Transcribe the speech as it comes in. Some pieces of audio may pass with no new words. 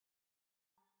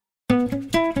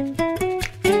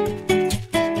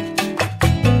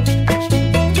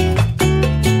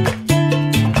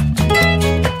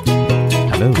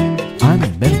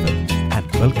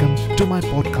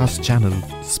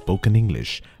channel Spoken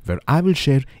English, where I will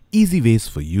share easy ways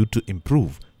for you to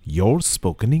improve your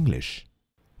spoken English.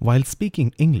 While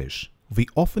speaking English, we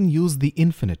often use the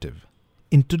infinitive.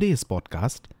 In today's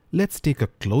podcast, let's take a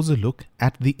closer look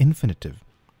at the infinitive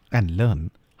and learn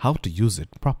how to use it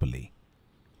properly.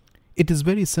 It is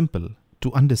very simple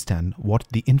to understand what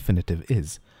the infinitive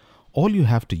is. All you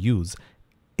have to use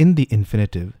in the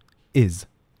infinitive is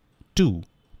to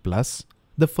plus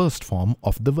the first form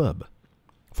of the verb.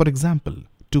 For example,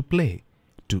 to play,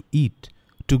 to eat,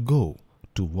 to go,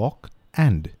 to walk,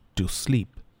 and to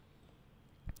sleep.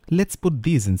 Let's put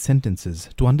these in sentences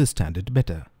to understand it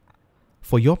better.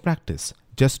 For your practice,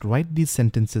 just write these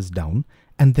sentences down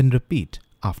and then repeat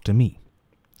after me.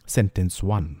 Sentence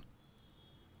 1.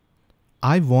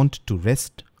 I want to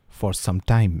rest for some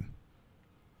time.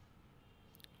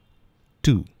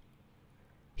 2.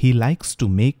 He likes to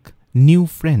make new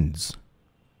friends.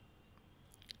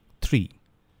 3.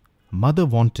 Mother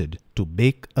wanted to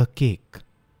bake a cake.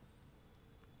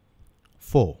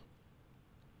 4.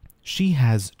 She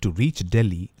has to reach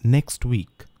Delhi next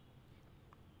week.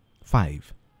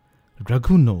 5.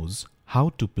 Raghu knows how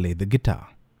to play the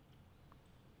guitar.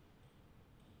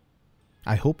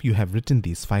 I hope you have written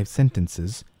these 5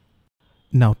 sentences.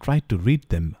 Now try to read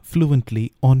them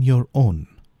fluently on your own.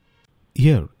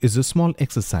 Here is a small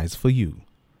exercise for you.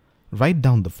 Write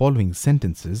down the following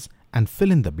sentences and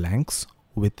fill in the blanks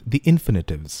with the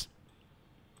infinitives.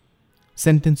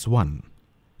 Sentence 1.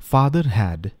 Father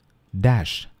had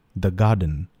dash the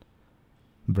garden.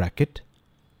 Bracket.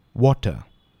 Water.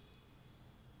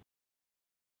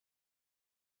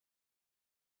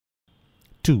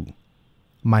 2.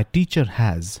 My teacher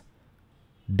has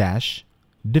dash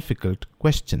difficult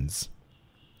questions.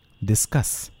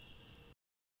 Discuss.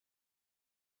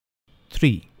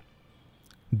 3.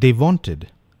 They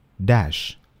wanted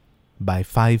dash by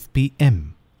 5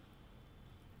 p.m.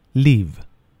 Leave.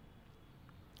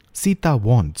 Sita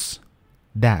wants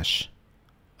dash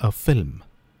a film.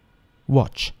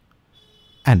 Watch.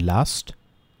 And last,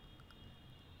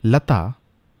 Lata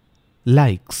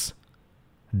likes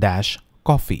dash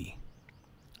coffee.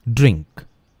 Drink.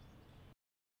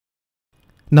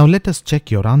 Now let us check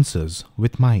your answers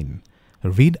with mine.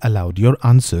 Read aloud your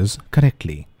answers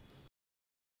correctly.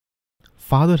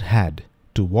 Father had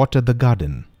to water the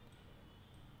garden.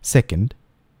 Second,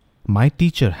 my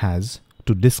teacher has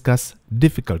to discuss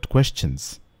difficult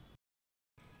questions.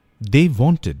 They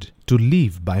wanted to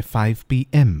leave by 5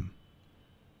 p.m.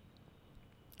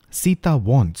 Sita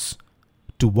wants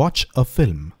to watch a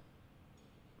film.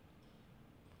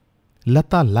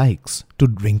 Lata likes to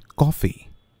drink coffee.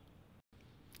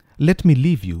 Let me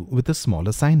leave you with a small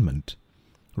assignment.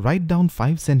 Write down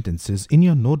 5 sentences in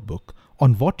your notebook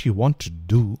on what you want to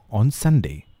do on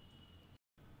Sunday.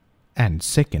 And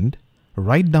second,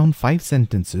 write down 5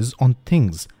 sentences on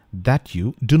things that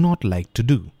you do not like to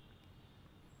do.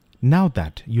 Now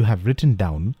that you have written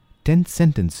down 10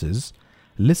 sentences,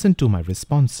 listen to my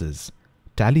responses,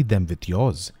 tally them with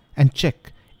yours, and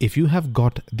check if you have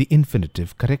got the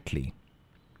infinitive correctly.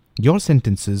 Your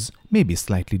sentences may be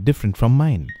slightly different from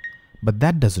mine, but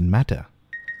that doesn't matter.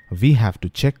 We have to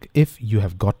check if you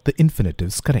have got the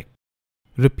infinitives correct.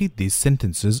 Repeat these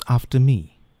sentences after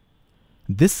me.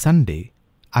 This Sunday,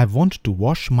 I want to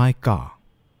wash my car.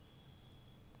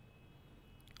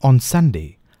 On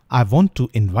Sunday, I want to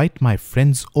invite my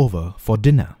friends over for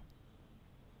dinner.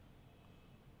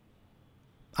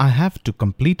 I have to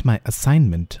complete my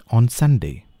assignment on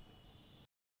Sunday.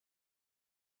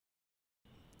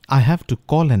 I have to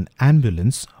call an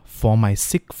ambulance for my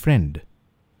sick friend.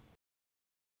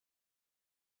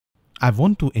 I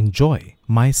want to enjoy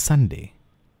my Sunday.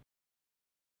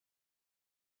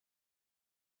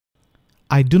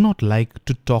 I do not like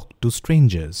to talk to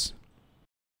strangers.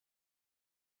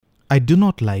 I do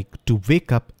not like to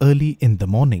wake up early in the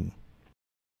morning.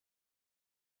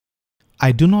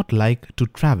 I do not like to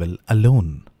travel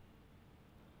alone.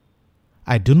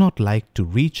 I do not like to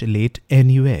reach late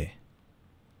anywhere.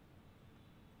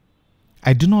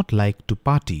 I do not like to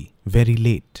party very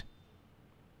late.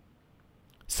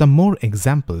 Some more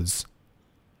examples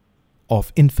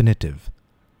of infinitive.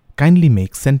 Kindly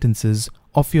make sentences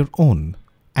of your own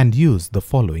and use the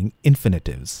following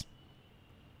infinitives.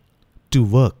 To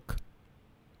work.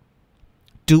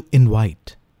 To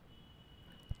invite.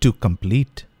 To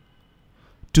complete.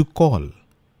 To call.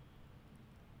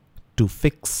 To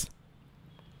fix.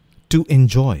 To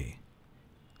enjoy.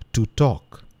 To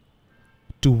talk.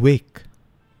 To wake.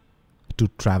 To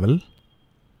travel.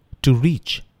 To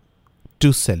reach.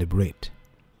 To celebrate.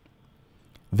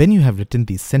 When you have written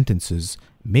these sentences,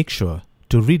 make sure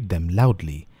to read them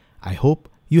loudly. I hope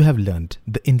you have learnt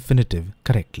the infinitive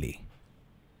correctly.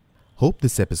 Hope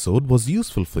this episode was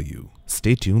useful for you.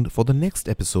 Stay tuned for the next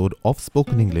episode of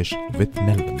Spoken English with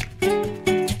Melvin.